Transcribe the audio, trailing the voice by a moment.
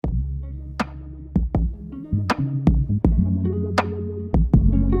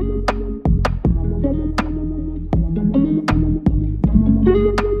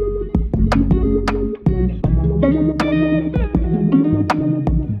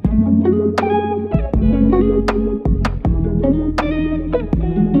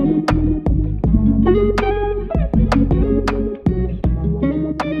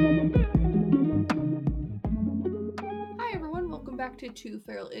to Two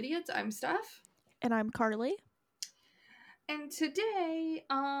Feral Idiots. I'm Steph. And I'm Carly. And today,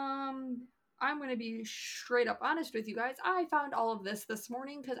 I'm going to be straight up honest with you guys. I found all of this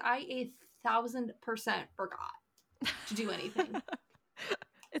morning because I 1,000% forgot to do anything.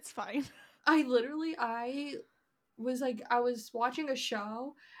 It's fine. I was watching a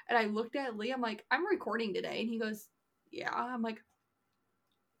show and I looked at Lee. I'm like, I'm recording today. And he goes, yeah. I'm like,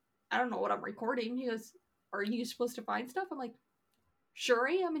 I don't know what I'm recording. He goes, are you supposed to find stuff? I'm like, sure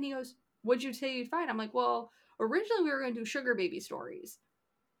I am. And he goes, what'd you say you'd find? I'm like, well, originally we were going to do sugar baby stories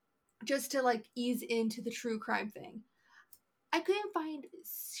just to like ease into the true crime thing. I couldn't find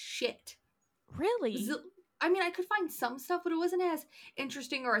shit. Really? I mean, I could find some stuff, but it wasn't as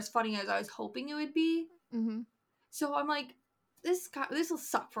interesting or as funny as I was hoping it would be. Mm-hmm. So I'm like, this will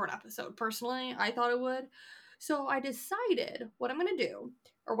suck for an episode. Personally, I thought it would. So I decided what I'm going to do,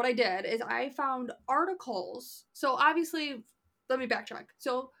 or what I did, is I found articles. So obviously, let me backtrack.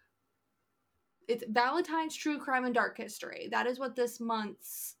 So it's Valentine's True Crime and Dark History. That is what this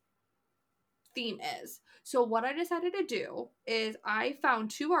month's theme is. So what I decided to do is I found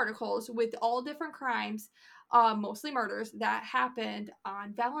 2 articles with all different crimes, mostly murders, that happened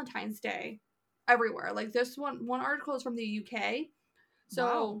on Valentine's Day everywhere. Like this one article is from the UK. So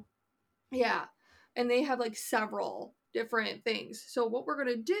Wow. yeah. And they have like several different things. So what we're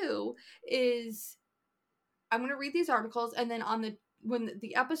gonna do is I'm gonna read these articles, and then when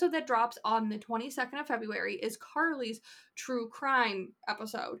the episode that drops on the 22nd of February is Carly's true crime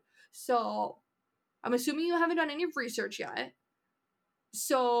episode. So I'm assuming you haven't done any research yet.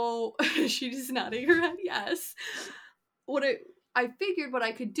 So she's nodding her head yes. I figured what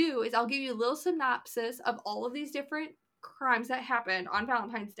I could do is I'll give you a little synopsis of all of these different crimes that happened on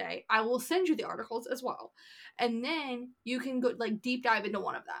Valentine's Day. I will send you the articles as well. And then you can go like deep dive into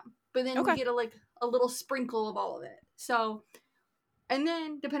one of them. But then we Okay. get a little sprinkle of all of it. So, and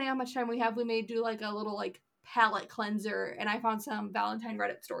then depending on how much time we have, we may do like a little like palate cleanser. And I found some Valentine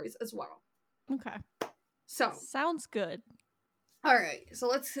Reddit stories as well. Okay. So sounds good. All right, so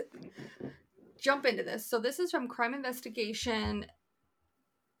let's jump into this. So this is from crimeinvestigation.co.uk.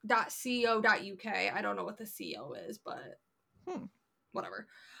 I don't know what the CO is, but whatever.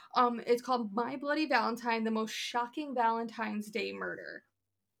 It's called My Bloody Valentine, the most shocking Valentine's Day murder.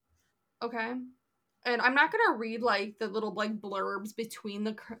 Okay? And I'm not going to read like the little like blurbs between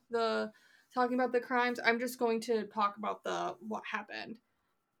the talking about the crimes. I'm just going to talk about what happened.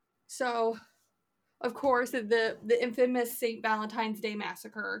 So, of course, the infamous St. Valentine's Day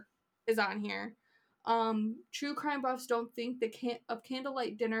massacre is on here. True crime buffs don't think of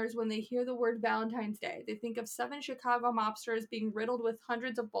candlelight dinners when they hear the word Valentine's Day. They think of 7 Chicago mobsters being riddled with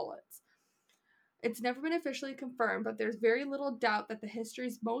hundreds of bullets. It's never been officially confirmed, but there's very little doubt that the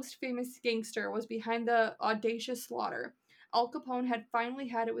history's most famous gangster was behind the audacious slaughter. Al Capone had finally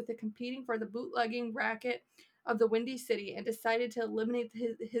had it with it competing for the bootlegging racket of the Windy City and decided to eliminate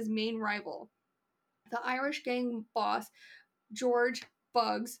his main rival. The Irish gang boss, George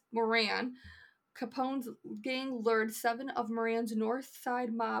Bugs Moran. Capone's gang lured 7 of Moran's North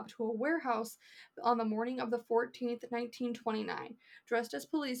Side mob to a warehouse on the morning of the 14th, 1929. Dressed as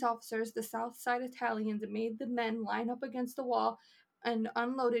police officers, the South Side Italians made the men line up against the wall and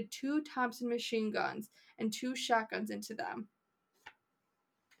unloaded 2 Thompson machine guns and 2 shotguns into them.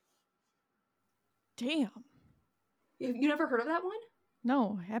 Damn. You never heard of that one?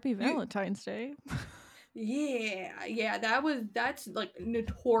 No, happy Valentine's Day. Yeah, that's like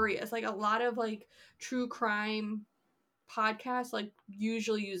notorious. Like a lot of like true crime podcasts like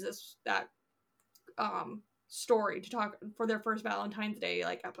usually use that story to talk for their first Valentine's Day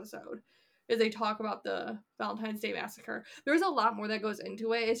like episode. Is they talk about the Valentine's Day massacre. There's a lot more that goes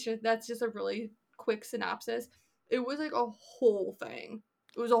into it. That's just a really quick synopsis. It was like a whole thing.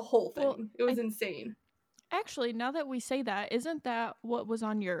 It was a whole thing. Well, it was insane. Actually, now that we say that, isn't that what was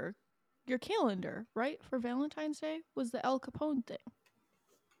on your calendar, right? For Valentine's Day was the Al Capone thing.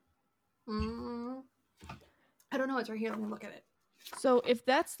 I don't know. It's right here. Let me look at it. So if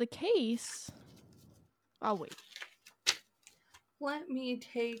that's the case, I'll wait. Let me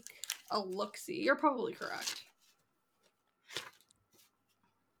take a look-see. You're probably correct.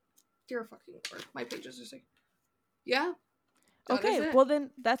 Dear fucking Lord. My pages are sick. Yeah. Okay, well then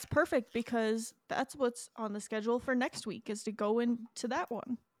that's perfect because that's what's on the schedule for next week is to go into that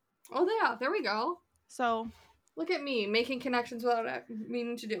one. Oh yeah, there we go. So look at me making connections without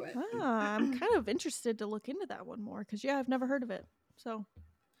meaning to do it. I'm kind of interested to look into that one more because I've never heard of it. So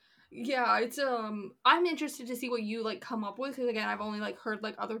yeah, it's I'm interested to see what you like come up with because again I've only like heard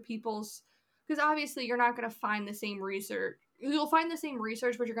like other people's because obviously you're not gonna find the same research you'll find the same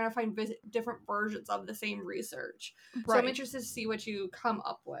research, but you're going to find different versions of the same research. Right. So I'm interested to see what you come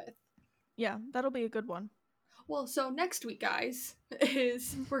up with. Yeah, that'll be a good one. Well, so next week, guys,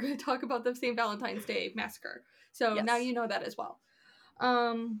 is we're going to talk about the St. Valentine's Day massacre. So Yes. now you know that as well.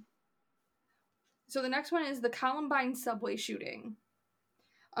 So the next one is the Columbine subway shooting.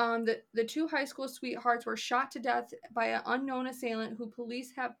 The two high school sweethearts were shot to death by an unknown assailant who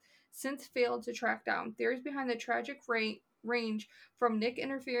police have since failed to track down. Theories behind the tragic range from Nick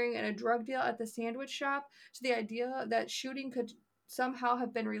interfering in a drug deal at the sandwich shop to the idea that shooting could somehow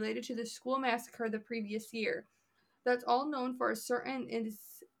have been related to the school massacre the previous year. That's all known for certain is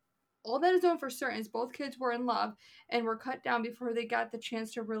all that is known for certain is both kids were in love and were cut down before they got the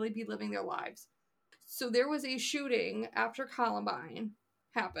chance to really be living their lives. So there was a shooting after Columbine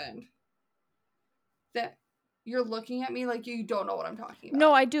happened that you're looking at me like you don't know what I'm talking about.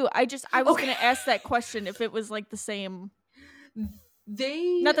 No, I do. I was going to ask that question if it was like the same.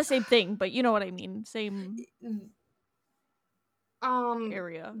 Not the same thing, but you know what I mean. Same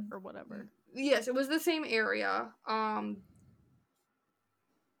area or whatever. Yes, it was the same area.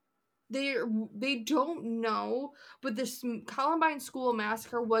 They don't know, but this Columbine school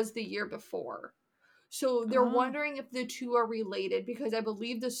massacre was the year before. So they're wondering if the two are related because I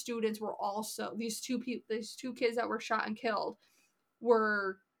believe the students were also these two kids that were shot and killed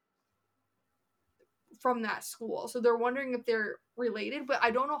were from that school. So they're wondering if they're related, but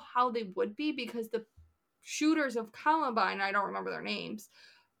I don't know how they would be because the shooters of Columbine, I don't remember their names,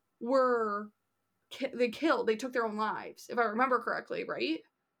 they took their own lives, if I remember correctly, right?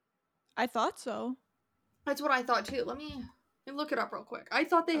 I thought so. That's what I thought too. Let me look it up real quick. I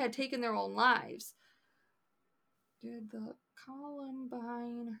thought they had taken their own lives. Did the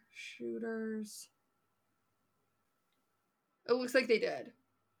Columbine shooters... It looks like they did.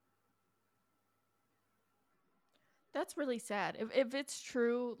 That's really sad. If it's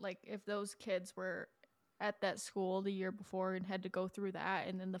true, like if those kids were at that school the year before and had to go through that,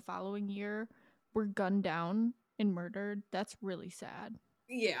 and then the following year were gunned down and murdered, that's really sad.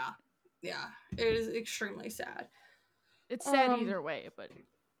 Yeah. It is extremely sad. It's sad either way, but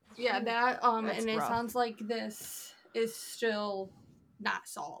yeah, that and it rough. sounds like this is still not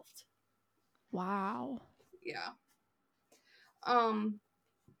solved. Wow. Yeah.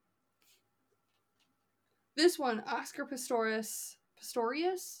 This one, Oscar Pistorius,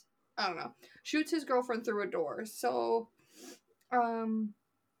 I don't know, shoots his girlfriend through a door. So, Oscar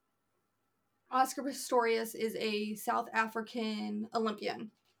Pistorius is a South African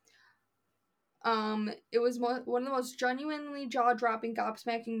Olympian. It was one of the most genuinely jaw-dropping,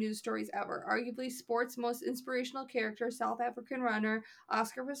 gobsmacking news stories ever. Arguably sports' most inspirational character, South African runner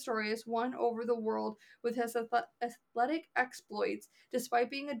Oscar Pistorius won over the world with his athletic exploits,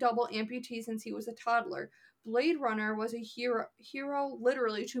 despite being a double amputee since he was a toddler. Blade Runner was a hero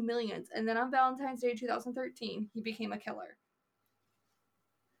literally to millions, and then on Valentine's Day 2013, he became a killer.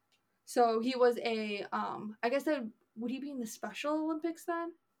 So he was a, I guess that, would he be in the Special Olympics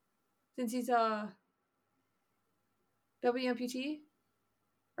then? Since he's a double amputee?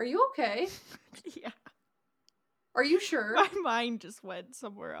 Are you okay? Yeah. Are you sure? My mind just went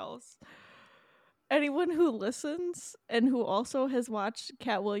somewhere else. Anyone who listens and who also has watched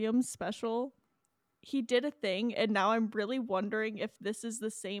Cat Williams' special, he did a thing, and now I'm really wondering if this is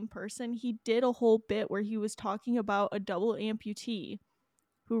the same person. He did a whole bit where he was talking about a double amputee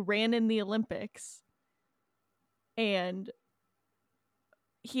who ran in the Olympics, and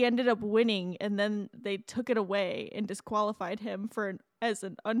he ended up winning, and then they took it away and disqualified him as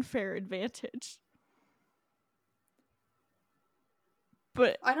an unfair advantage.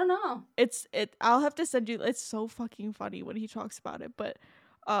 But I don't know. I'll have to send you. It's so fucking funny when he talks about it. But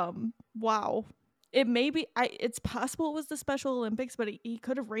wow. It may be it's possible it was the Special Olympics, but he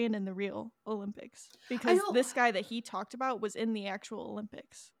could have ran in the real Olympics because this guy that he talked about was in the actual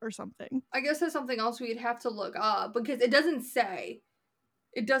Olympics or something. I guess that's something else we'd have to look up because it doesn't say.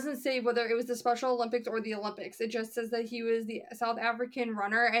 It doesn't say whether it was the Special Olympics or the Olympics. It just says that he was the South African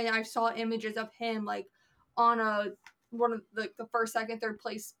runner, and I saw images of him like on one of the first, second, third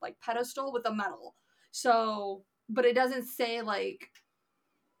place like pedestal with a medal. So, but it doesn't say like.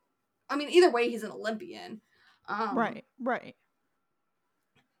 I mean, either way, he's an Olympian. Right.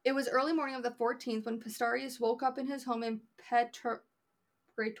 It was early morning of the 14th when Pistorius woke up in his home in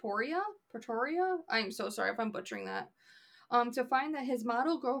Pretoria. I am so sorry if I'm butchering that. To find that his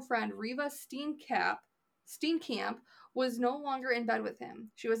model girlfriend Reva Steenkamp was no longer in bed with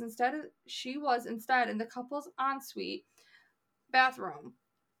him. She was instead in the couple's ensuite bathroom,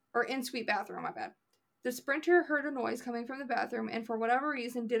 or in-suite bathroom. My bad. The sprinter heard a noise coming from the bathroom and for whatever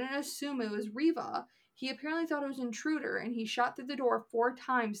reason didn't assume it was Riva. He apparently thought it was an intruder and he shot through the door 4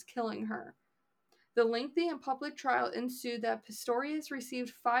 times, killing her. The lengthy and public trial ensued that Pistorius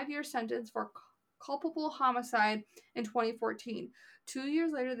received 5-year sentence for culpable homicide in 2014. 2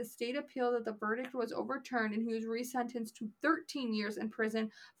 years later, the state appealed that the verdict was overturned and he was resentenced to 13 years in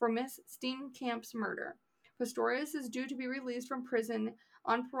prison for Miss Steenkamp's murder. Pistorius is due to be released from prison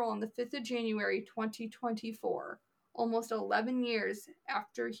on parole on the 5th of January 2024, almost 11 years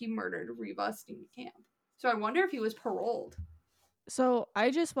after he murdered Riva Steenkamp. So I wonder if he was paroled. So I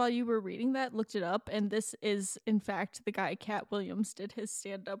just, while you were reading that, looked it up, and this is, in fact, the guy Cat Williams did his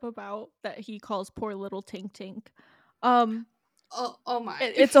stand-up about that he calls poor little Tink Tink. Oh my.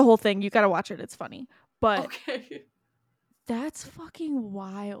 It's a whole thing. You gotta watch it. It's funny. But okay. That's fucking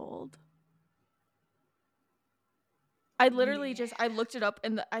wild. I literally I looked it up,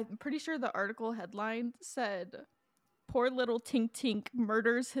 and I'm pretty sure the article headline said, "Poor little Tink Tink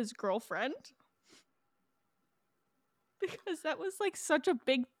murders his girlfriend." Because that was like such a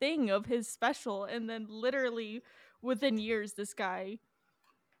big thing of his special, and then literally within years, this guy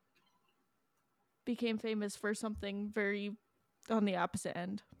became famous for something very on the opposite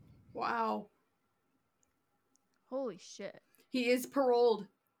end. Wow. Holy shit. He is paroled.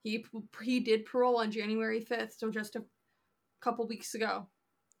 He did parole on January 5th, so just a couple weeks ago.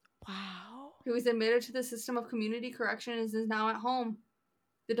 Wow. He was admitted to the system of community correction and is now at home.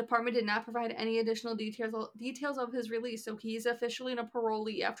 The department did not provide any additional details of his release, so he's officially a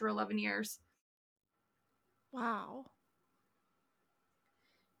parolee after 11 years. Wow.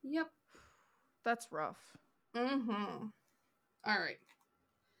 Yep. That's rough. Mm-hmm. All right.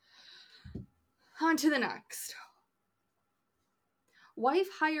 On to the next. Wife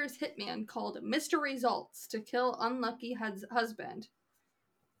hires hitman called Mr. Results to kill unlucky husband.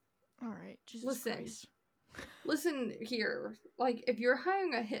 All right. Jesus Christ. Listen here. Like, if you're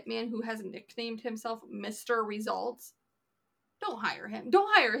hiring a hitman who has nicknamed himself Mr. Results, don't hire him.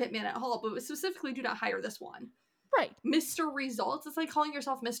 Don't hire a hitman at all, but specifically do not hire this one. Right. Mr. Results? It's like calling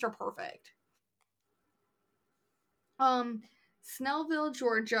yourself Mr. Perfect. Snellville,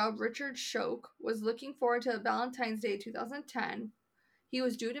 Georgia, Richard Shoke was looking forward to Valentine's Day 2010. He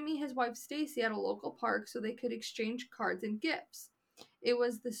was due to meet his wife Stacy at a local park so they could exchange cards and gifts. It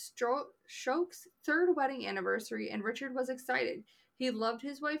was the Shoke's 3rd wedding anniversary, and Richard was excited. He loved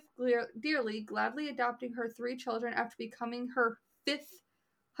his wife dearly, gladly adopting her 3 children after becoming her 5th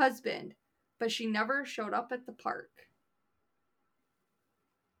husband, but she never showed up at the park.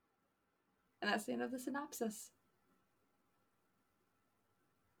 And that's the end of the synopsis.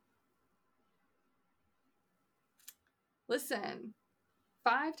 Listen,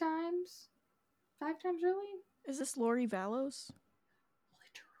 5 times? 5 times, really? Is this Lori Vallows?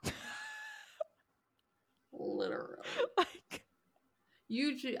 Literally. Like,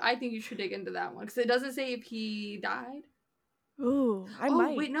 I think you should dig into that one because it doesn't say if he died. Ooh, I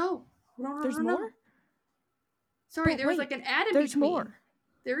might. Wait, no. There's more? Sorry, there was like an ad in between.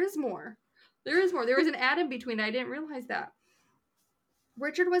 There's more. There is more. There was an ad in between. I didn't realize that.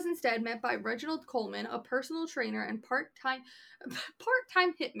 Richard was instead met by Reginald Coleman, a personal trainer and part-time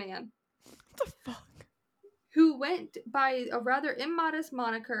hitman. What the fuck? Who went by a rather immodest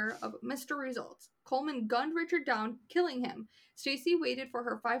moniker of Mr. Results. Coleman gunned Richard down, killing him. Stacy waited for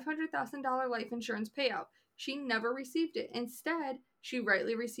her $500,000 life insurance payout. She never received it. Instead, she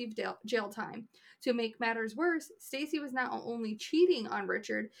rightly received jail time. To make matters worse, Stacy was not only cheating on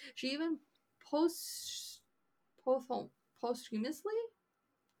Richard, she even posthumously?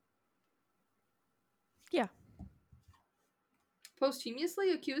 Yeah.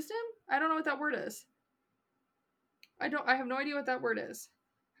 Posthumously accused him? I don't know what that word is. I have no idea what that word is.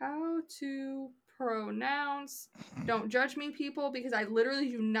 How to pronounce. Don't judge me, people, because I literally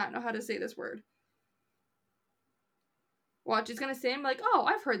do not know how to say this word. Watch, he's going to say, I'm like, oh,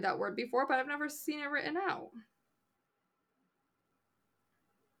 I've heard that word before, but I've never seen it written out.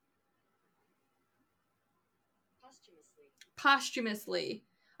 Posthumously.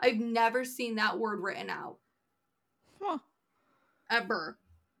 I've never seen that word written out. Huh. Ever.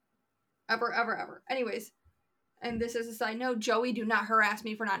 Anyways, and this is a side note, Joey, do not harass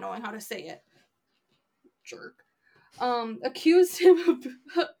me for not knowing how to say it. Jerk. Accused him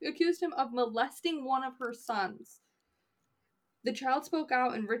of molesting one of her sons. The child spoke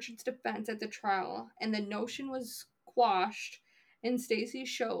out in Richard's defense at the trial, and the notion was quashed, and Stacy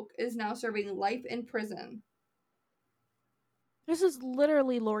Shoke is now serving life in prison. This is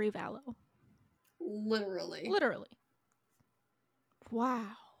literally Lori Vallow. Literally. Wow.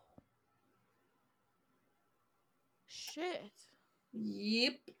 Shit.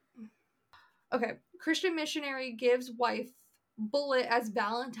 Yep. Okay. Christian missionary gives wife bullet as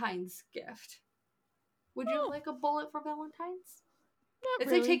Valentine's gift. Would you like a bullet for Valentine's? Not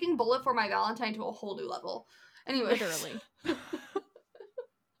It's really. like taking bullet for my Valentine to a whole new level. Anyway. Literally.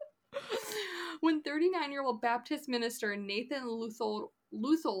 When 39-year-old Baptist minister Nathan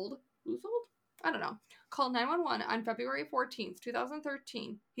Luthold, I don't know, called 911 on February 14th,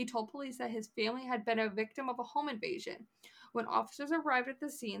 2013, he told police that his family had been a victim of a home invasion. When officers arrived at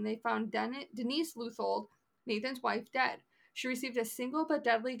the scene, they found Denise Luthold, Nathan's wife, dead. She received a single but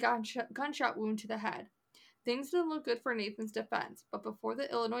deadly gunshot wound to the head. Things didn't look good for Nathan's defense, but before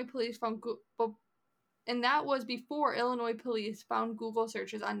the Illinois police found and that was before Illinois police found Google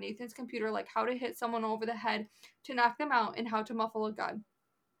searches on Nathan's computer like how to hit someone over the head to knock them out and how to muffle a gun.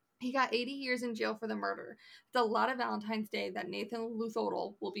 He got 80 years in jail for the murder. It's a lot of Valentine's Day that Nathan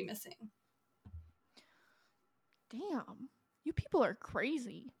Luthodol will be missing. Damn. You people are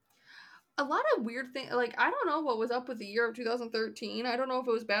crazy. A lot of weird things. Like, I don't know what was up with the year of 2013. I don't know if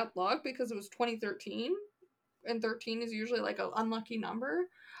it was bad luck because it was 2013. And 13 is usually like an unlucky number.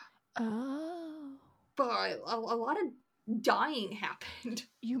 Oh. But a lot of dying happened.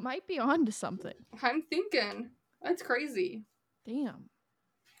 You might be on to something. I'm thinking. That's crazy. Damn.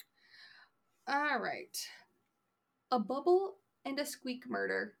 All right. A bubble and a squeak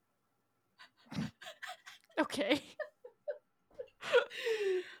murder. Okay.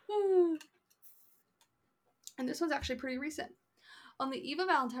 And this one's actually pretty recent. On the eve of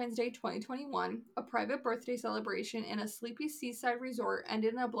Valentine's Day 2021, a private birthday celebration in a sleepy seaside resort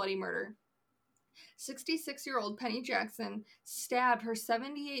ended in a bloody murder. 66-year-old Penny Jackson stabbed her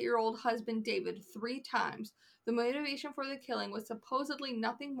 78-year-old husband David 3 times. The motivation for the killing was supposedly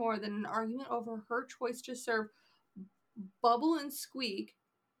nothing more than an argument over her choice to serve Bubble and Squeak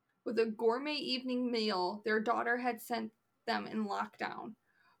with a gourmet evening meal their daughter had sent them in lockdown.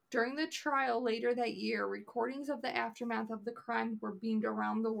 During the trial later that year, recordings of the aftermath of the crime were beamed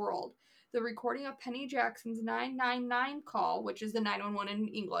around the world. The recording of Penny Jackson's 999 call, which is the 911 in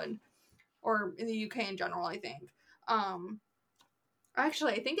England, or in the UK in general, I think.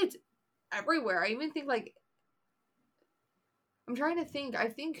 Actually, I think it's everywhere. I even think, like, I'm trying to think. I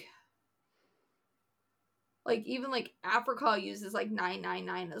think, like, even, like, Africa uses, like,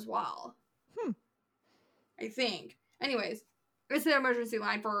 999 as well. I think. Anyways, it's an emergency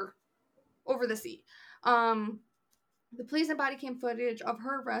line for over the sea. The police and body cam footage of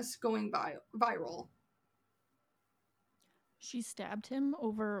her arrest going viral. She stabbed him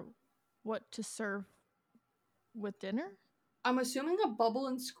over what to serve with dinner? I'm assuming a bubble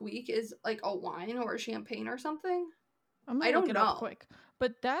and squeak is like a wine or a champagne or something. I'm gonna look it up quick.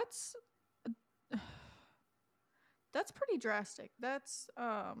 But that's pretty drastic. That's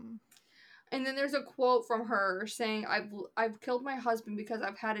And then there's a quote from her saying, I've killed my husband because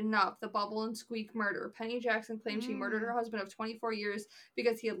I've had enough. The bubble and squeak murder. Penny Jackson claimed she murdered her husband of 24 years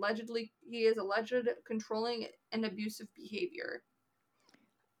because he is alleged controlling and abusive behavior.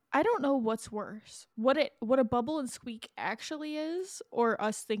 I don't know what's worse. What a bubble and squeak actually is, or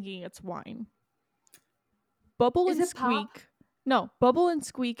us thinking it's wine. Bubble Is and it squeak. pop? No, bubble and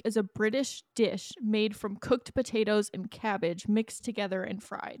squeak is a British dish made from cooked potatoes and cabbage mixed together and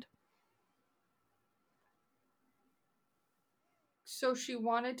fried. So she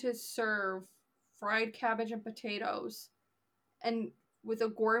wanted to serve fried cabbage and potatoes and with a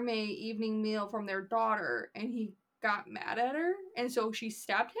gourmet evening meal from their daughter, and he got mad at her, and so she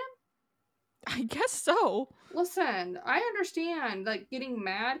stabbed him? I guess so. Listen, I understand, like, getting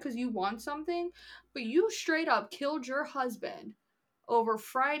mad because you want something, but you straight up killed your husband over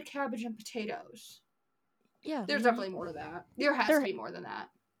fried cabbage and potatoes. Yeah. There's definitely more to that. There has to be more than that.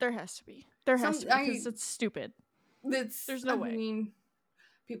 There has to be. There has to be, because it's stupid. There's no way. I mean,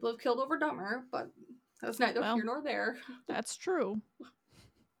 people have killed over dumber, but that's neither here nor there. That's true.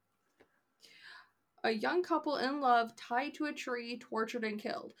 A young couple in love tied to a tree, tortured and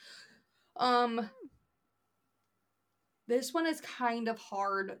killed. This one is kind of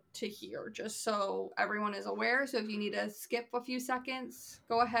hard to hear, just so everyone is aware. So if you need to skip a few seconds,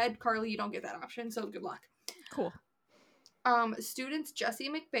 go ahead. Carly, you don't get that option, so good luck. Cool. Students Jesse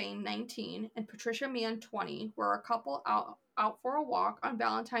McBain, 19, and Patricia Mann, 20, were a couple out for a walk on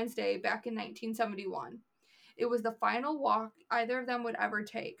Valentine's Day back in 1971. It was the final walk either of them would ever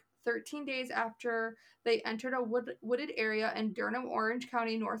take. 13 days after they entered a wooded area in Durham, Orange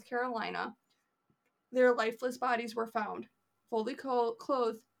County, North Carolina, their lifeless bodies were found, fully clothed,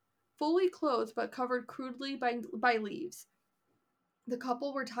 but covered crudely by leaves. The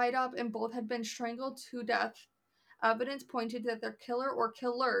couple were tied up and both had been strangled to death. Evidence pointed that their killer or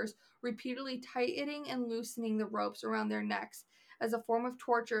killers repeatedly tightening and loosening the ropes around their necks as a form of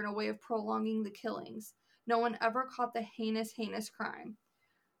torture and a way of prolonging the killings. No one ever caught the heinous crime.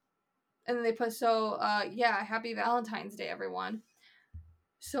 And then they put, happy Valentine's Day, everyone.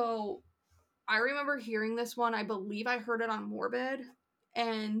 So I remember hearing this one. I believe I heard it on Morbid.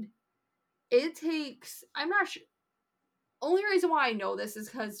 And it takes, I'm not sure. Only reason why I know this is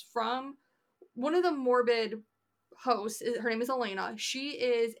because from one of the Morbid hosts, her name is Elena. She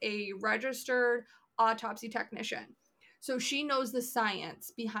is a registered autopsy technician. So she knows the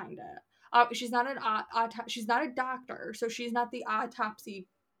science behind it. She's not she's not a doctor, so she's not the autopsy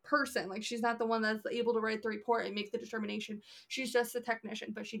person. Like, she's not the one that's able to write the report and make the determination. She's just a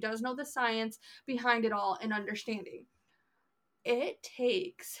technician, but she does know the science behind it all and understanding. It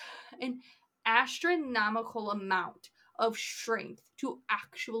takes an astronomical amount of strength to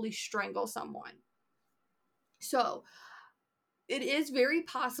actually strangle someone. So it is very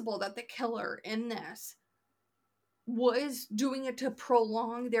possible that the killer in this was doing it to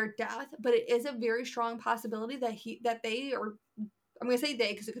prolong their death, but it is a very strong possibility that they, or I'm going to say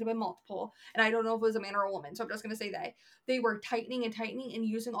they because it could have been multiple, and I don't know if it was a man or a woman, so I'm just going to say they were tightening and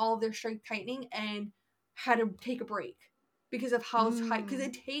using all of their strength tightening and had to take a break because of how tight, because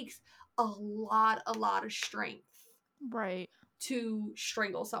it takes a lot of strength. Right. To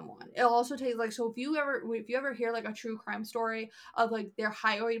strangle someone. It also takes, like, so if you ever hear like a true crime story of like their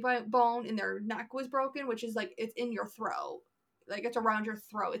hyoid bone in their neck was broken, which is like it's in your throat, like it's around your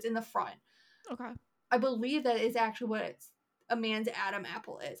throat, it's in the front. Okay. I believe that is actually what a man's Adam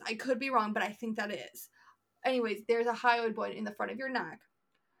apple is. I could be wrong, but I think that is. Anyways, there's a hyoid bone in the front of your neck.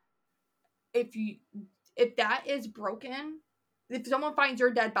 If that is broken, if someone finds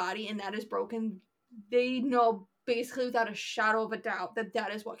your dead body and that is broken, they know basically without a shadow of a doubt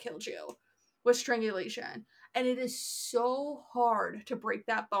that is what killed you, was strangulation. And it is so hard to break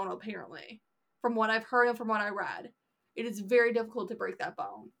that bone, apparently, from what I've heard and from what I read. It is very difficult to break that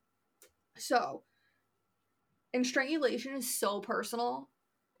bone. So, and strangulation is so personal.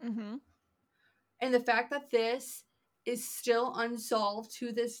 Mm-hmm. And the fact that this is still unsolved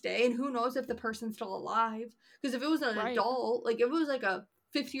to this day, and who knows if the person's still alive, because if it was an adult, like if it was like a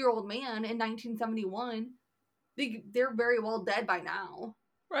 50-year-old man in 1971, they're very well dead by now.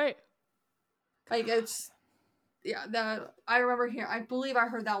 Right. Like, it's, yeah, that I remember hearing, I believe I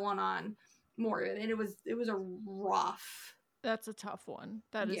heard that one on Morbid, and it was a rough. That's a tough one.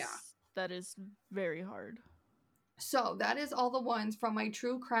 That is very hard. So that is all the ones from my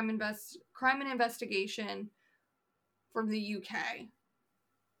true crime and investigation from the UK.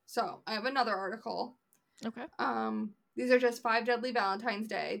 So I have another article. Okay. These are just 5 Deadly Valentine's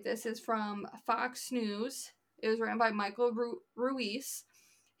Day. This is from Fox News. It was written by Michael Ruiz.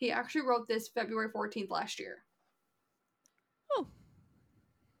 He actually wrote this February 14th last year. Oh.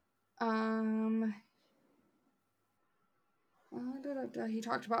 He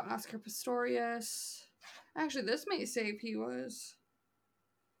talked about Oscar Pistorius. Actually, this may say if he was.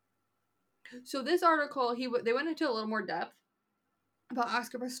 So this article, they went into a little more depth about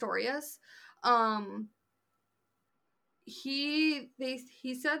Oscar Pistorius. He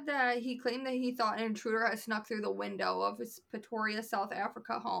said that he claimed that he thought an intruder had snuck through the window of his Pretoria, South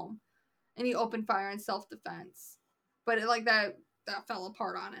Africa home, and he opened fire in self-defense. But that fell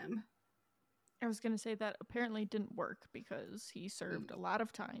apart on him. I was gonna say that apparently didn't work because he served a lot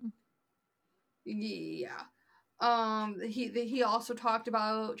of time. Yeah. He also talked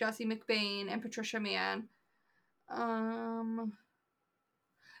about Jesse McBain and Patricia Mann.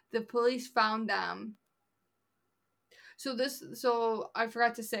 The police found them. So I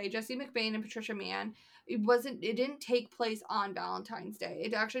forgot to say, Jesse McBain and Patricia Mann, it didn't take place on Valentine's Day.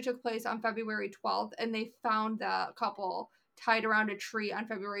 It actually took place on February 12th, and they found the couple tied around a tree on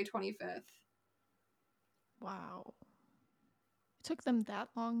February 25th. Wow. It took them that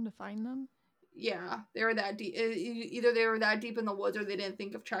long to find them? Yeah, they were that deep. Either they were that deep in the woods or they didn't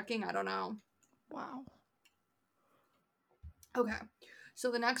think of checking. I don't know. Wow. Okay. So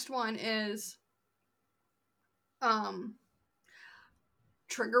the next one is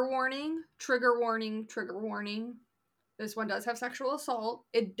trigger warning. This one does have sexual assault.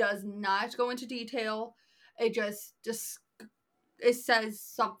 It does not go into detail. It just it says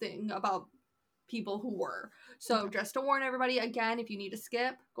something about people who were. So just to warn everybody, again, if you need to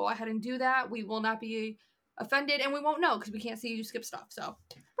skip, go ahead and do that. We will not be offended, and we won't know because we can't see you skip stuff. So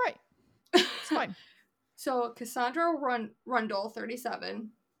right, it's fine. So Cassandra Rundle,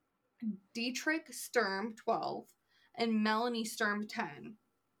 37, Dietrich Sturm, 12, and Melanie Sturm, 10.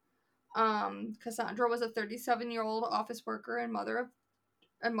 Cassandra was a 37-year-old office worker and mother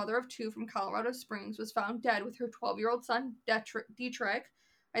of two from Colorado Springs, was found dead with her 12-year-old son, Dietrich,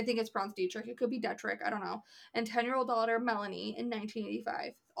 I think it's pronounced Dietrich. It could be Detrick. I don't know. And 10-year-old daughter Melanie in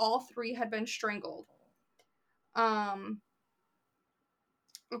 1985. All three had been strangled.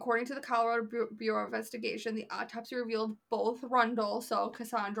 According to the Colorado Bureau of Investigation, the autopsy revealed both Rundle, so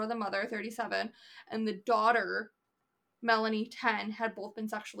Cassandra, the mother, 37, and the daughter, Melanie, 10, had both been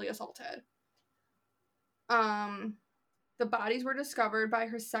sexually assaulted. The bodies were discovered by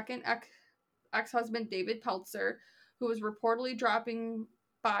her second ex-husband, David Peltzer, who was reportedly dropping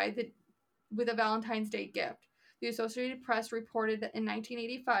by with a Valentine's Day gift. The Associated Press reported that in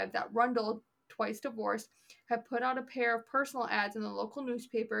 1985 that Rundle, twice divorced, had put out a pair of personal ads in the local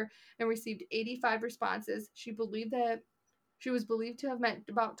newspaper and received 85 responses. She was believed to have met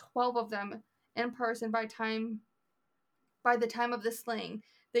about 12 of them in person by the time of the slaying.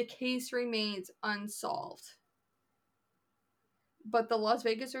 The case remains unsolved. But the Las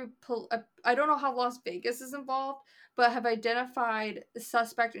Vegas I don't know how Las Vegas is involved, but have identified a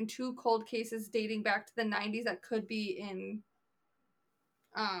suspect in 2 cold cases dating back to the 90s that could be in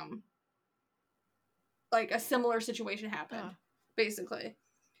like a similar situation happened, basically.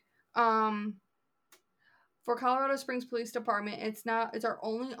 For Colorado Springs Police Department, it's our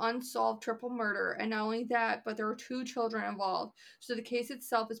only unsolved triple murder, and not only that, but there are 2 children involved. So the case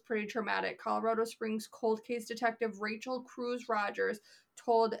itself is pretty traumatic. Colorado Springs cold case detective Rachel Cruz Rogers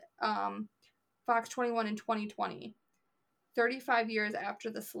told Fox 21 in 2020, 35 years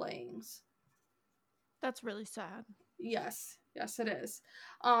after the slayings. That's really sad. Yes, it is.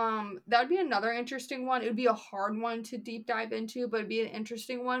 That would be another interesting one. It would be a hard one to deep dive into, but it'd be an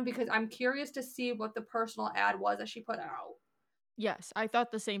interesting one because I'm curious to see what the personal ad was that she put out. Yes, I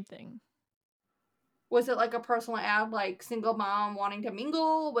thought the same thing. Was it like a personal ad like single mom wanting to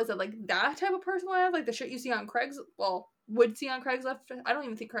mingle? Was it like that type of personal ad? Like the shit you see on Craigslist? Well, would see on Craigslist? I don't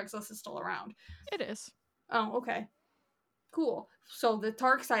even think Craigslist is still around. It is. Oh, okay. Cool. So the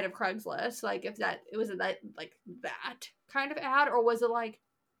dark side of Craigslist, like if that it was that like that kind of ad, or was it like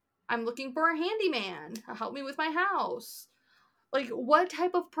I'm looking for a handyman to help me with my house? Like what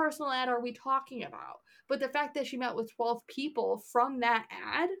type of personal ad are we talking about? But the fact that she met with 12 people from that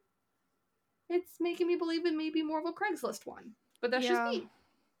ad, it's making me believe it may be more of a Craigslist one. But that's just me.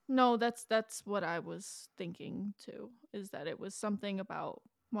 No, that's what I was thinking too. Is that it was something about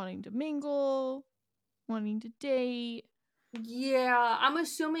wanting to mingle, wanting to date. Yeah, I'm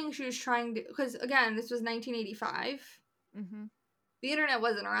assuming she was trying to, because again, this was 1985. Mm-hmm. The internet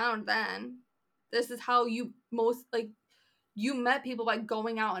wasn't around then. This is how you you met people by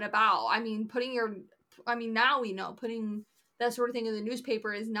going out and about. I mean, now we know putting that sort of thing in the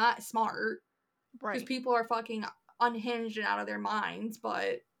newspaper is not smart. Right. Because people are fucking unhinged and out of their minds,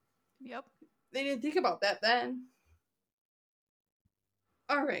 but yep, they didn't think about that then.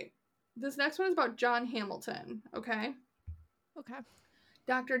 All right. This next one is about John Hamilton, okay? Okay.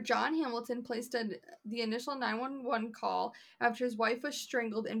 Dr. John Hamilton placed the initial 911 call after his wife was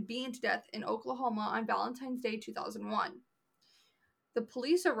strangled and beaten to death in Oklahoma on Valentine's Day 2001. The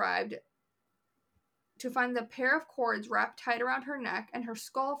police arrived to find the pair of cords wrapped tight around her neck and her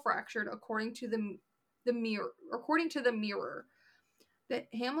skull fractured, according to the Mirror. That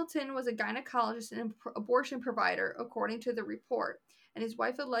Hamilton was a gynecologist and abortion provider, according to the report, and his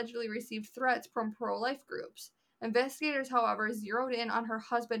wife allegedly received threats from pro-life groups. Investigators, however, zeroed in on her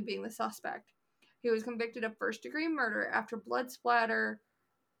husband being the suspect. He was convicted of first-degree murder after blood spatter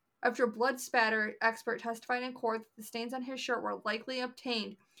expert testified in court that the stains on his shirt were likely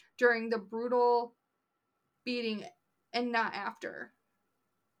obtained during the brutal beating and not after.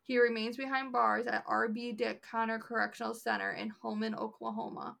 He remains behind bars at R.B. Dick Connor Correctional Center in Holman,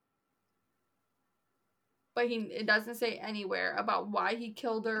 Oklahoma. But it doesn't say anywhere about why he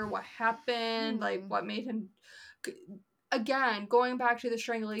killed her, what happened, like what made him. Again, going back to the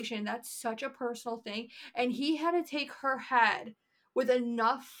strangulation, that's such a personal thing. And he had to take her head with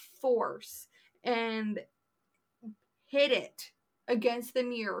enough force and hit it against the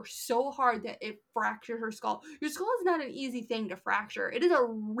mirror so hard that it fractured her skull. Your skull is not an easy thing to fracture. It is a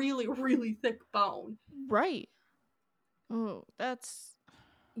really, really thick bone. Right. Oh,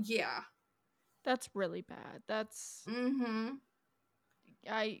 yeah. That's really bad. That's Mm-hmm.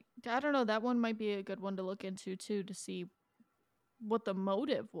 I don't know, that one might be a good one to look into too, to see what the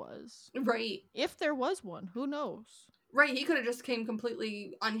motive was. Right. If there was one, who knows? Right, he could have just came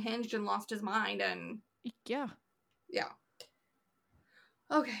completely unhinged and lost his mind and yeah.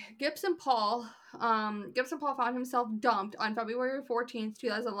 Okay, Gibson Paul found himself dumped on February 14th,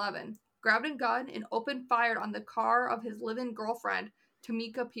 2011, grabbed a gun and opened fire on the car of his live-in girlfriend,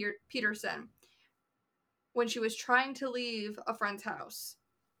 Tamika Peterson, when she was trying to leave a friend's house.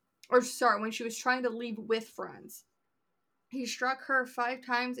 When she was trying to leave with friends. He struck her 5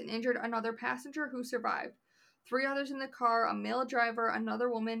 times and injured another passenger who survived. 3 others in the car, a male driver, another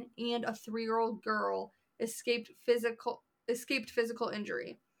woman, and a 3-year-old girl escaped physical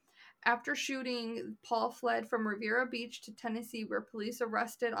injury. After shooting, Paul fled from Riviera Beach to Tennessee, where police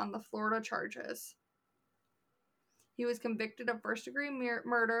arrested on the Florida charges. He was convicted of first-degree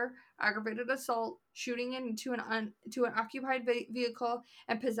murder, aggravated assault, shooting into an occupied vehicle,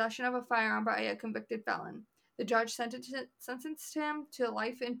 and possession of a firearm by a convicted felon. The judge sentenced him to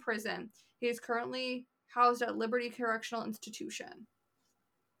life in prison. He is currently housed at Liberty Correctional Institution.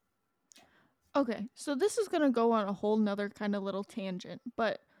 Okay, so this is going to go on a whole nother kind of little tangent,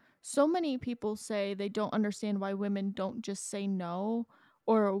 but so many people say they don't understand why women don't just say no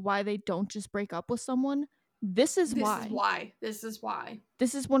or why they don't just break up with someone. This is why. This is why.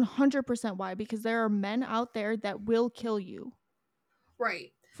 This is 100% why, because there are men out there that will kill you.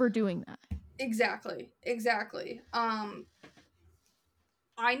 Right. For doing that. Exactly. I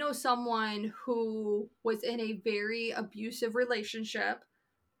know someone who was in a very abusive relationship.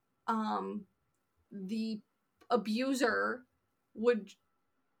 The abuser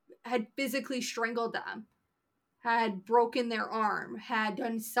had physically strangled them, had broken their arm, had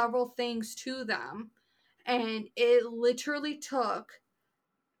done several things to them, and it literally took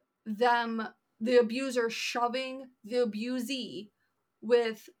them, the abuser, shoving the abusee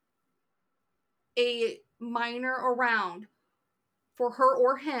with a minor around for her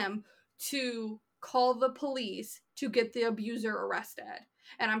or him to call the police to get the abuser arrested.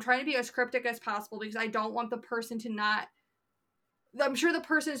 And I'm trying to be as cryptic as possible because I don't want the person to not. I'm sure the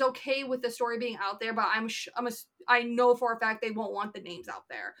person is okay with the story being out there, but I know for a fact they won't want the names out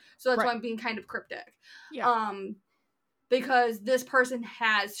there. So that's why I'm being kind of cryptic. Yeah. Because this person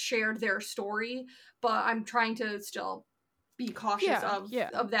has shared their story, but I'm trying to still be cautious of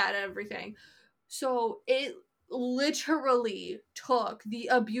that and everything. So it literally took the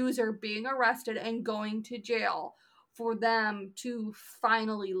abuser being arrested and going to jail for them to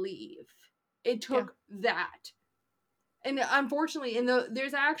finally leave. It took that. And unfortunately,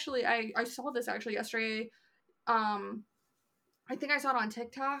 there's actually I saw this actually yesterday. I think I saw it on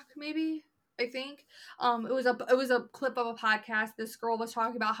TikTok, maybe. I think it was a clip of a podcast. This girl was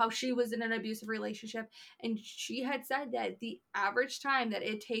talking about how she was in an abusive relationship, and she had said that the average time that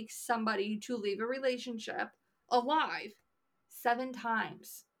it takes somebody to leave a relationship alive, 7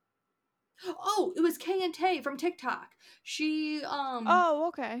 times. Oh, it was K and Tay from TikTok. She Oh,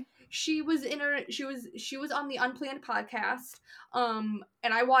 okay. She was on the Unplanned podcast. And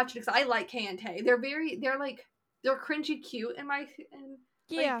I watched it because I like K and Tay. They're cringy cute in my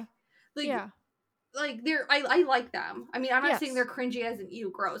I like them. I mean, I'm not saying they're cringy as in ew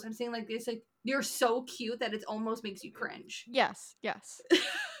gross. I'm saying they're so cute that it almost makes you cringe. Yes.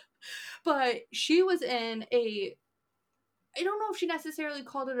 But she was in a, I don't know if she necessarily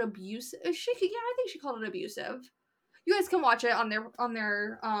called it abusive. I think she called it abusive. You guys can watch it on their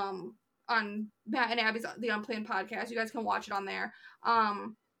on Matt and Abby's The Unplanned podcast. You guys can watch it on there.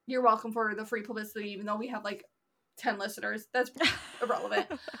 You're welcome for the free publicity, even though we have 10 listeners. That's irrelevant.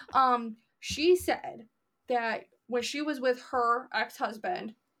 She said that when she was with her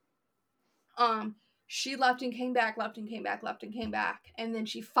ex-husband, she left and came back, and then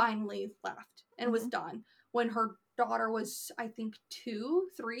she finally left and was done when her daughter was, I think, 2,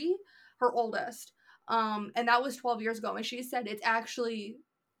 3, her oldest. And that was 12 years ago. And she said it's actually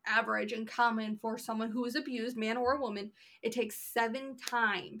average and common for someone who is abused, man or a woman. It takes 7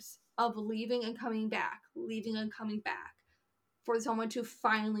 times of leaving and coming back for someone to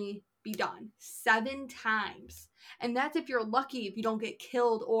finally be done. 7 times. And that's if you're lucky, if you don't get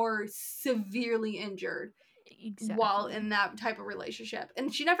killed or severely injured while in that type of relationship.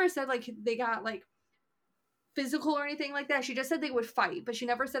 And she never said they got physical or anything like that. She just said they would fight, but she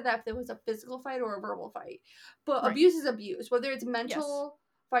never said that if there was a physical fight or a verbal fight. But abuse is abuse, whether it's mental,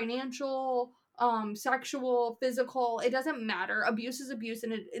 financial, sexual, physical, it doesn't matter. Abuse is abuse,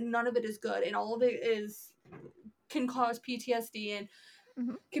 and none of it is good, and all of it can cause PTSD and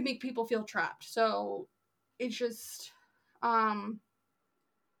can make people feel trapped. So it's just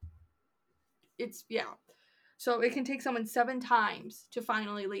so it can take someone 7 times to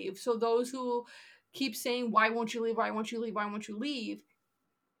finally leave. So those who keep saying, why won't you leave,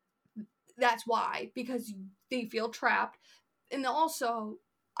 that's why, because they feel trapped. And also,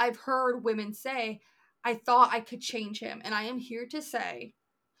 I've heard women say, I thought I could change him. And I am here to say,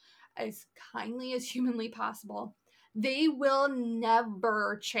 as kindly as humanly possible, they will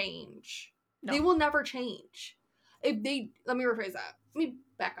never change. No. They will never change. Let me rephrase that. Let me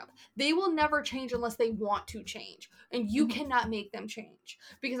back up. They will never change unless they want to change. And you cannot make them change.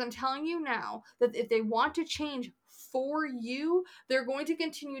 Because I'm telling you now that if they want to change for you, they're going to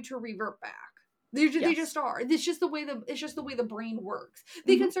continue to revert back. They just are. It's just the way the brain works.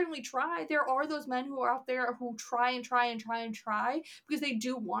 They can certainly try. There are those men who are out there who try because they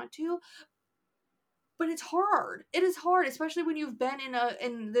do want to. But it's hard. It is hard, especially when you've been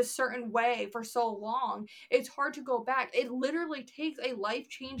in this certain way for so long. It's hard to go back. It literally takes a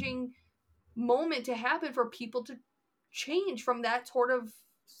life-changing moment to happen for people to change from that sort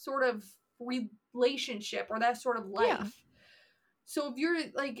of relationship or that sort of life. Yeah. So if you're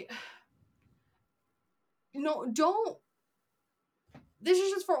like, no, don't. This is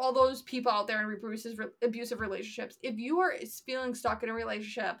just for all those people out there in abusive relationships. If you are feeling stuck in a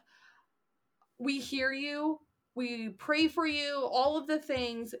relationship, we hear you. We pray for you. All of the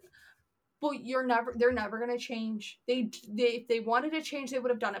things. But they're never going to change. If they wanted to change, they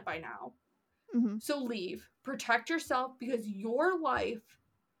would have done it by now. Mm-hmm. So leave. Protect yourself because your life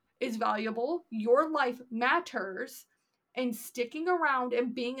is valuable. Your life matters. And sticking around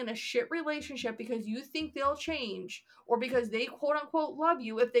and being in a shit relationship because you think they'll change or because they quote unquote love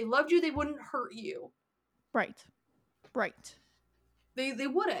you. If they loved you, they wouldn't hurt you. Right. They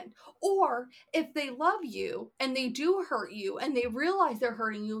wouldn't. Or if they love you and they do hurt you and they realize they're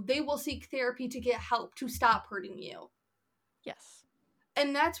hurting you, they will seek therapy to get help to stop hurting you. Yes.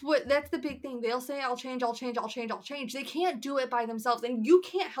 And that's the big thing. They'll say, I'll change. They can't do it by themselves and you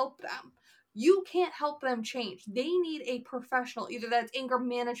can't help them. You can't help them change. They need a professional, either that's anger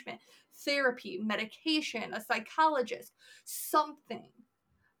management, therapy, medication, a psychologist, something.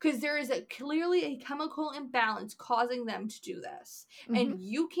 Because there is clearly a chemical imbalance causing them to do this. Mm-hmm. And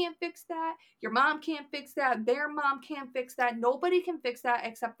you can't fix that. Your mom can't fix that. Their mom can't fix that. Nobody can fix that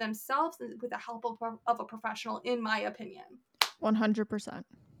except themselves with the help of a professional, in my opinion. 100%.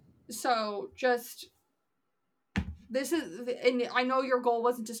 So just... This is... And I know your goal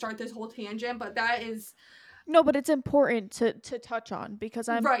wasn't to start this whole tangent, but that is... No, but it's important to touch on because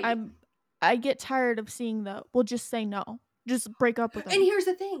I get tired of seeing we'll just say no. Just break up with them. And here's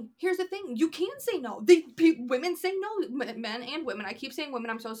the thing. You can say no. Women say no. Men and women. I keep saying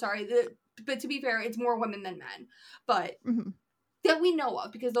women. I'm so sorry. But to be fair, it's more women than men. But that we know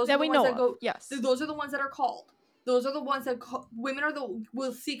of, because those are the ones that go. Yes. Those are the ones that are called. Those are the ones that women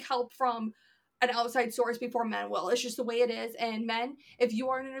will seek help from an outside source before men will. It's just the way it is. And men, if you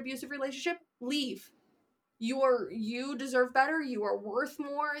are in an abusive relationship, leave. You deserve better. You are worth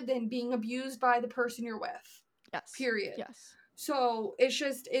more than being abused by the person you're with. Yes. Period. Yes. So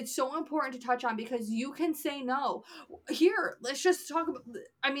it's so important to touch on because you can say no. Here, let's just talk about,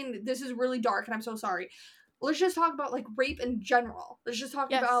 I mean, this is really dark and I'm so sorry. Let's just talk about like rape in general. Let's just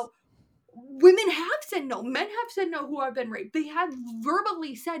talk about women have said no. Men have said no who have been raped. They have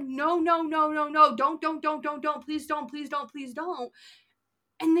verbally said no, don't, please don't.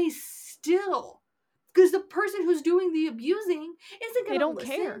 And they still, because the person who's doing the abusing isn't going to listen.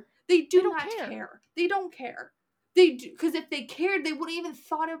 They don't care. They do not care. They don't care. They do, because if they cared, they wouldn't even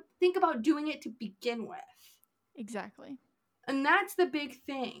think about doing it to begin with. Exactly. And that's the big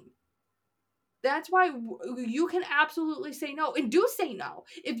thing. That's why you can absolutely say no, and do say no.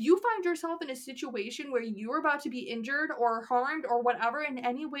 If you find yourself in a situation where you're about to be injured or harmed or whatever in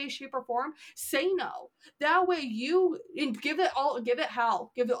any way, shape, or form, say no. That way give it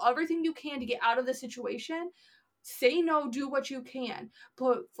hell. Give it everything you can to get out of the situation. Say no, do what you can.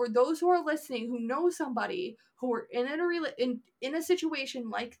 But for those who are listening, who know somebody who are in a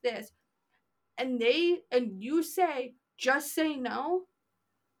situation like this, and you say, just say no,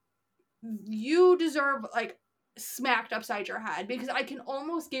 you deserve like smacked upside your head, because I can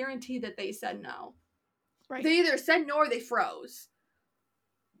almost guarantee that they said no. Right. They either said no or they froze.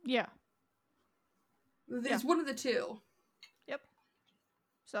 Yeah. It's one of the two. Yep.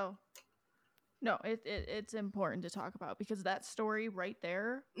 So, no, it's important to talk about because that story right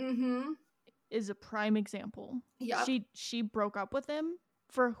there is a prime example. Yeah. She broke up with him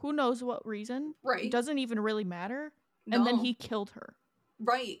for who knows what reason. Right. It doesn't even really matter. No. And then he killed her.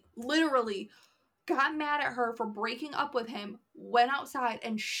 Right. Literally got mad at her for breaking up with him, went outside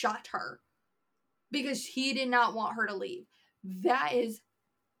and shot her because he did not want her to leave. That is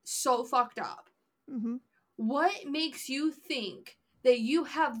so fucked up. Mm-hmm. What makes you think that you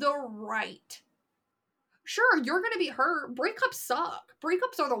have the right? Sure, you're going to be hurt. Breakups suck.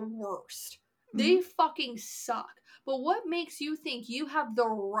 Breakups are the worst. Mm-hmm. They fucking suck. But what makes you think you have the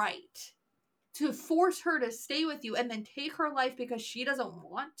right to force her to stay with you and then take her life because she doesn't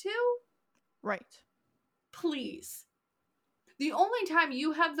want to? Right. Please. The only time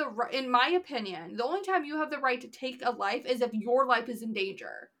you have the right, in my opinion, the only time you have the right to take a life is if your life is in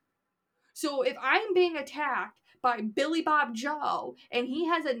danger. So if I'm being attacked by Billy Bob Joe and he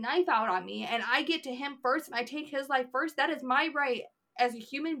has a knife out on me and I get to him first and I take his life first, that is my right as a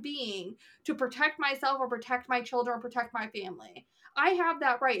human being to protect myself or protect my children or protect my family. I have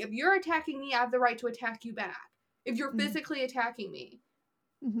that right. If you're attacking me, I have the right to attack you back. If you're physically attacking me,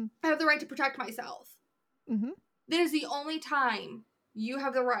 I have the right to protect myself. That is the only time you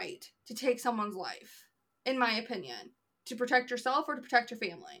have the right to take someone's life, in my opinion, to protect yourself or to protect your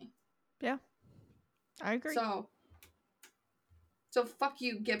family. Yeah, I agree. So fuck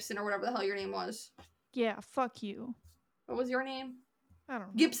you, Gibson, or whatever the hell your name was. Yeah, fuck you. What was your name? I don't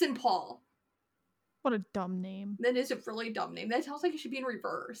know. Gibson Paul. What a dumb name. That is a really dumb name. That sounds like it should be in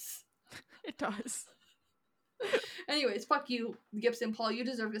reverse. It does. Anyways, fuck you, Gibson Paul. You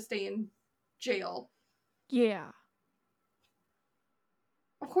deserve to stay in jail. Yeah.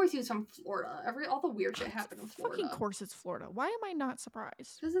 Of course he was from Florida. All the weird shit happened in Florida. Fucking course it's Florida. Why am I not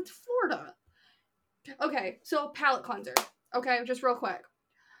surprised? Because it's Florida. Okay, so palate cleanser. Okay, just real quick.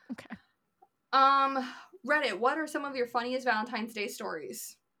 Okay. Reddit, what are some of your funniest Valentine's Day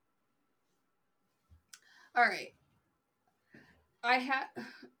stories? All right. I had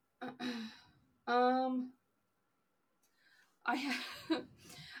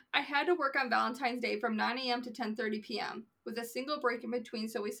I had to work on Valentine's Day from 9 a.m. to 10:30 p.m. with a single break in between,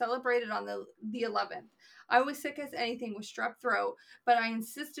 so we celebrated on the 11th. I was sick as anything with strep throat, but I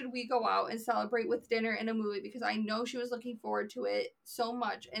insisted we go out and celebrate with dinner and a movie because I know she was looking forward to it so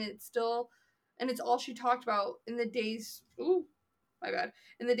much, and it's all she talked about in the days. Ooh, my bad.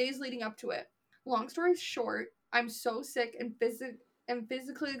 In the days leading up to it. Long story short, I'm so sick and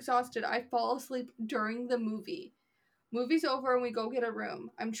physically exhausted. I fall asleep during the movie. Movie's over and we go get a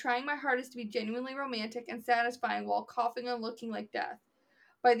room. I'm trying my hardest to be genuinely romantic and satisfying while coughing and looking like death.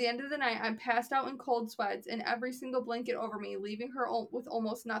 By the end of the night, I'm passed out in cold sweats and every single blanket over me, leaving her with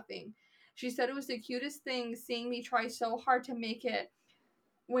almost nothing. She said it was the cutest thing seeing me try so hard to make it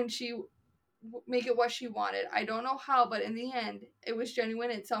what she wanted. I don't know how, but in the end, it was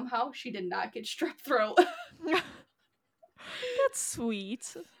genuine and somehow she did not get strep throat. That's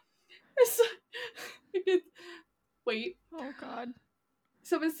sweet. Wait. Oh, God.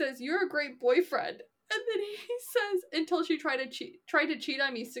 Someone says, "You're a great boyfriend." And then he says, "Until she tried to cheat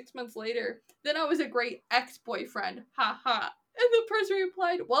on me 6 months later. Then I was a great ex-boyfriend. Ha ha." And the person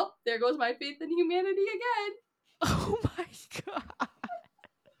replied, "Well, there goes my faith in humanity again." Oh my God.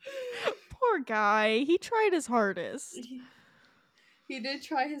 Poor guy. He tried his hardest. He did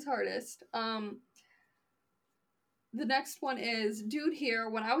try his hardest. The next one is, dude here,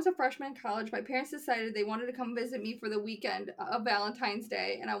 when I was a freshman in college, my parents decided they wanted to come visit me for the weekend of Valentine's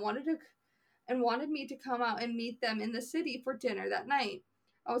Day, and wanted me to come out and meet them in the city for dinner that night.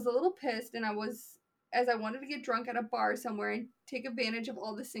 I was a little pissed, and I wanted to get drunk at a bar somewhere and take advantage of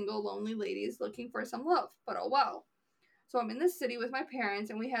all the single lonely ladies looking for some love, but oh well. So I'm in the city with my parents,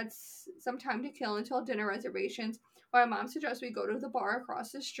 and we had some time to kill until dinner reservations, while my mom suggests we go to the bar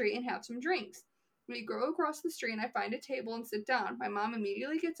across the street and have some drinks. We go across the street, and I find a table and sit down. My mom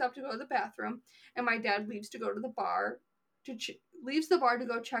immediately gets up to go to the bathroom, and my dad leaves to go to the bar leaves the bar to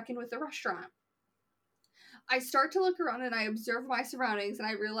go check in with the restaurant. I start to look around and I observe my surroundings, and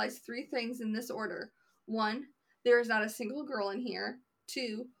I realize 3 things in this order. 1, there is not a single girl in here.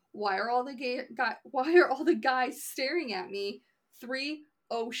 2, why are all the guys staring at me? 3,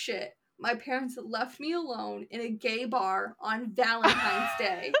 oh shit. My parents left me alone in a gay bar on Valentine's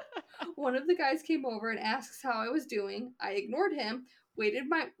Day. One of the guys came over and asks how I was doing. I ignored him, waited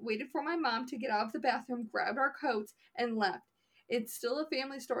for my mom to get out of the bathroom, grabbed our coats, and left. It's still a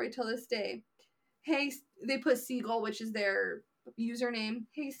family story till this day. Hey, they put Seagull, which is their username.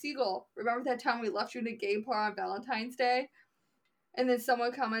 Hey, Seagull, remember that time we left you in a gay bar on Valentine's Day? And then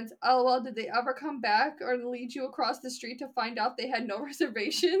someone comments, "Oh, well, did they ever come back or lead you across the street to find out they had no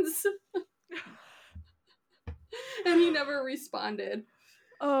reservations?" And he never responded.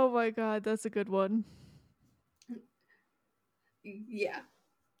 Oh my God, that's a good one. Yeah.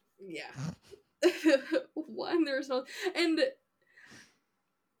 One, there's no... And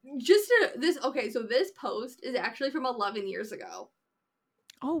so this post is actually from 11 years ago.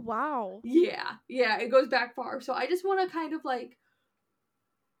 Oh, wow. Yeah, it goes back far. So I just want to kind of like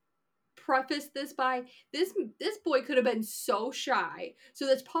preface this by this boy could have been so shy. So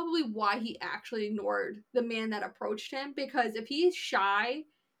that's probably why he actually ignored the man that approached him, because if he's shy,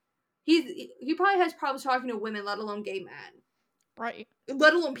 he probably has problems talking to women, let alone gay men. Right.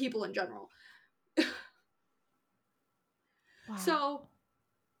 Let alone people in general. Wow. So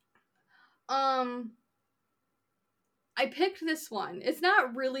I picked this one. It's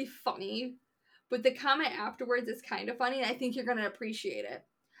not really funny, but the comment afterwards is kind of funny, and I think you're going to appreciate it.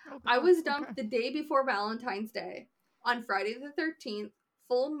 Oh, I God. was dumped Okay. the day before Valentine's Day on Friday the 13th,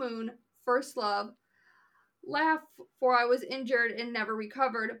 full moon, first love, laugh for I was injured and never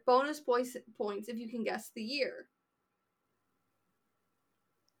recovered. Bonus points if you can guess the year.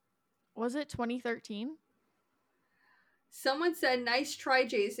 Was it 2013? Someone said, "Nice try,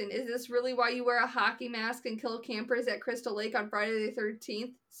 Jason. Is this really why you wear a hockey mask and kill campers at Crystal Lake on Friday the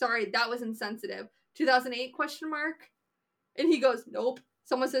 13th? Sorry, that was insensitive. 2008 question mark?" And he goes, "Nope."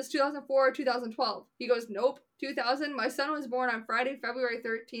 Someone says 2004 or 2012. He goes, "Nope. 2000. My son was born on Friday, February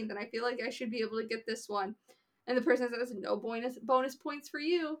 13th, and I feel like I should be able to get this one." And the person says, "No bonus points for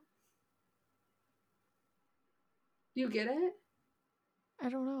you." Do you get it? I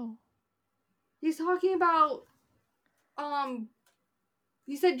don't know. He's talking about,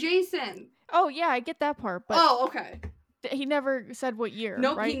 he said Jason. Oh, yeah, I get that part, but Oh, okay. he never said what year,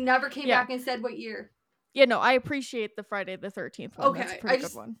 Nope, right? he never came Yeah. back and said what year. Yeah, no, I appreciate the Friday the 13th one. That's a Okay, pretty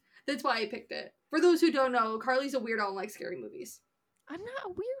good one. that's why I picked it. For those who don't know, Carly's a weirdo and likes scary movies. I'm not a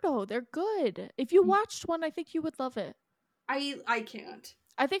weirdo. They're good. If you watched one, I think you would love it. I can't.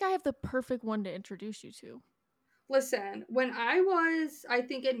 I think I have the perfect one to introduce you to. Listen, when I was, I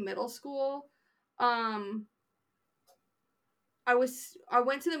think, in middle school, I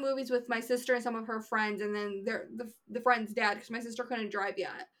went to the movies with my sister and some of her friends, and then the friend's dad, because my sister couldn't drive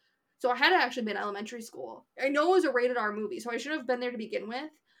yet. So I had actually been elementary school. I know it was a rated R movie, so I should have been there to begin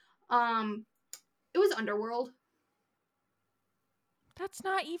with. It was Underworld. That's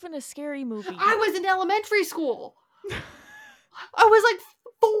not even a scary movie. I was in elementary school. I was like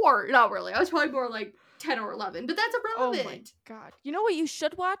 4. Not really. I was probably more like 10 or 11, but that's irrelevant. Oh my God. You know what you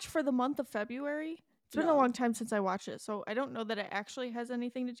should watch for the month of February? It's been a long time since I watched it, so I don't know that it actually has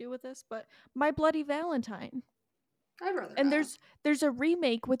anything to do with this, but My Bloody Valentine. I'd rather And not. there's a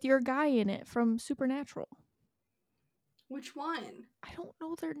remake with your guy in it from Supernatural. Which one? I don't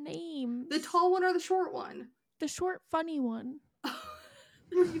know their names. The tall one or the short one? The short, funny one.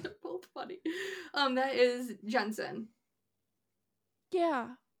 They're both funny. That is Jensen. Yeah,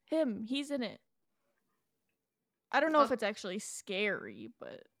 him. He's in it. I don't know if it's actually scary,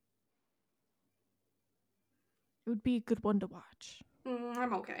 but it would be a good one to watch.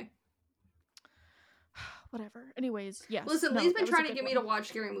 I'm okay. Whatever. Anyways, yes. Listen, Lee's been trying to get me to watch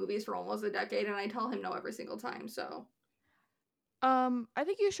scary movies for almost a decade, and I tell him no every single time, so. I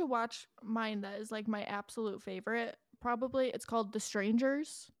think you should watch mine that is like my absolute favorite, probably. It's called The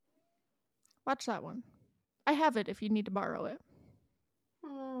Strangers. Watch that one. I have it if you need to borrow it.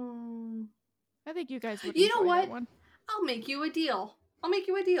 I think you guys would enjoy that one. I'll make you a deal.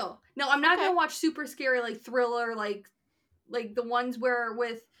 No, I'm not gonna watch super scary like thriller like the ones where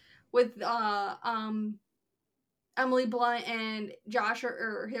with Emily Blunt and Josh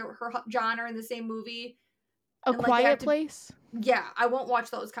or her John are in the same movie. A Quiet Place? Yeah, I won't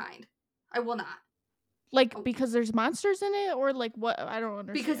watch those kind. I will not. Like because there's monsters in it, or like what? I don't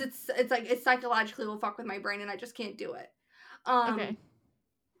understand. Because it's like it psychologically will fuck with my brain, and I just can't do it. Okay.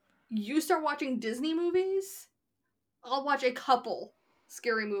 You start watching Disney movies, I'll watch a couple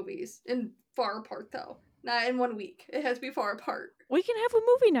scary movies, and far apart though. Not in 1 week. It has to be far apart. We can have a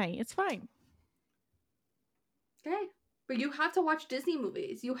movie night. It's fine. Okay. But you have to watch Disney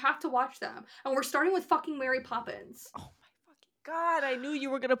movies. You have to watch them. And we're starting with fucking Mary Poppins. Oh my fucking God, I knew you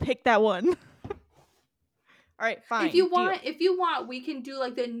were gonna pick that one. All right, fine. If you want, we can do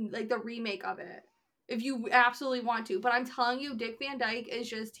like the remake of it. If you absolutely want to. But I'm telling you, Dick Van Dyke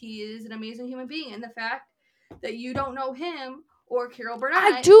he is an amazing human being. And the fact that you don't know him or Carol Burnett.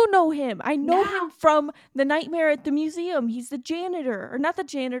 I do know him. I know him from The Nightmare at the Museum. He's the janitor. Or not the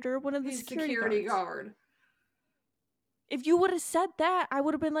janitor, one of the security guard. If you would have said that, I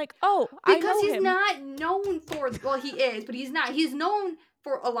would have been like, oh, I know him. Because he's not known for, well, he is, but he's not. He's known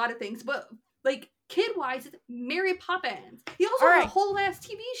for a lot of things. But, like, kid-wise, it's Mary Poppins. He also has a whole ass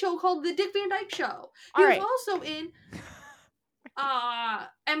TV show called The Dick Van Dyke Show. He was also in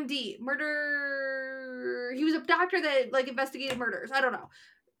MD, Murder. He was a doctor that, like, investigated murders. I don't know.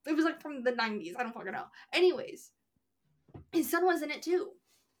 It was, like, from the 90s. I don't fucking know. Anyways, his son was in it, too.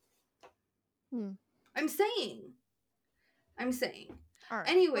 I'm saying. All right,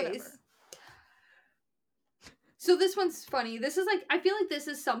 anyways. Whatever. So this one's funny. This is like, I feel like this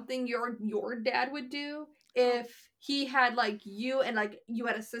is something your dad would do if he had like you and like you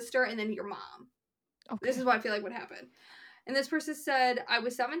had a sister and then your mom. Okay. This is what I feel like would happen. And this person said, I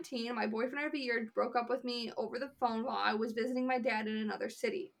was 17. My boyfriend of a year broke up with me over the phone while I was visiting my dad in another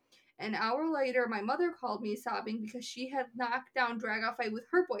city. An hour later, my mother called me sobbing because she had knocked down drag-out fight with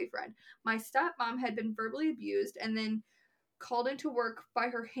her boyfriend. My stepmom had been verbally abused and then called into work by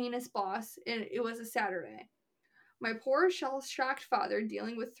her heinous boss, and it was a Saturday. My poor shell-shocked father,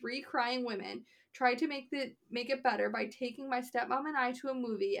 dealing with 3 crying women, tried to make it better by taking my stepmom and I to a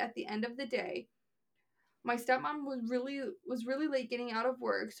movie at the end of the day. My stepmom was really late getting out of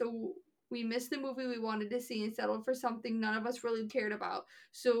work, so we missed the movie we wanted to see and settled for something none of us really cared about.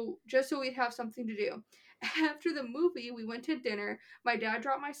 So just so we'd have something to do. After the movie, we went to dinner. My dad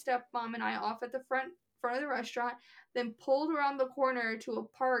dropped my stepmom and I off at the front of the restaurant, then pulled around the corner to a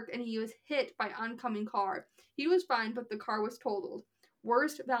park and he was hit by oncoming car. He was fine, but the car was totaled.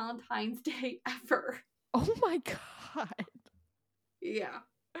 Worst Valentine's Day ever. Oh my god. Yeah.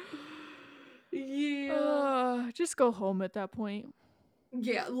 Yeah. Just go home at that point.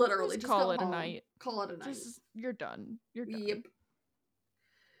 Yeah, literally. Just call go it home. a night. Call it a night. You're done. You're done. Yep.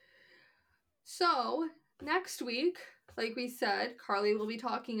 So, next week, like we said, Carly will be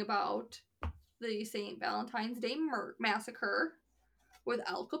talking about the St. Valentine's Day massacre with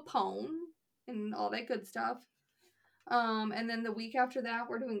Al Capone and all that good stuff. And then the week after that,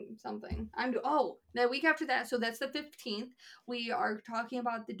 we're doing something. The week after that, so that's the 15th, we are talking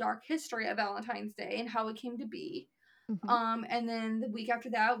about the dark history of Valentine's Day and how it came to be. Mm-hmm. And then the week after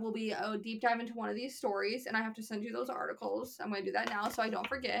that will be a deep dive into one of these stories, and I have to send you those articles. I'm going to do that now so I don't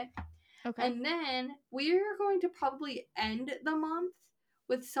forget. Okay. And then we're going to probably end the month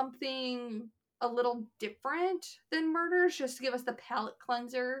with something a little different than murders, just to give us the palate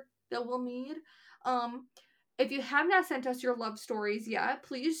cleanser that we'll need. If you have not sent us your love stories yet,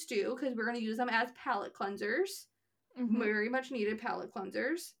 please do, because we're going to use them as palate cleansers. Mm-hmm. Very much needed palate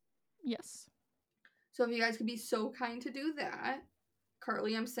cleansers. Yes. So if you guys could be so kind to do that.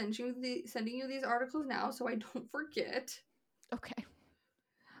 Carly, I'm sending you these articles now so I don't forget. Okay.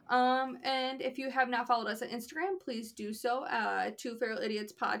 And if you have not followed us on Instagram, please do so. Two Feral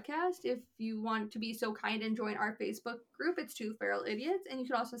Idiots Podcast. If you want to be so kind and join our Facebook group, it's Two Feral Idiots. And you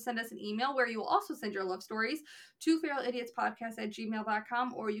can also send us an email where you will also send your love stories to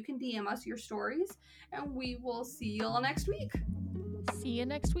feralidiotspodcast@gmail.com, or you can DM us your stories. And we will see you all next week. See you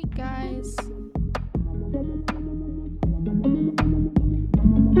next week, guys.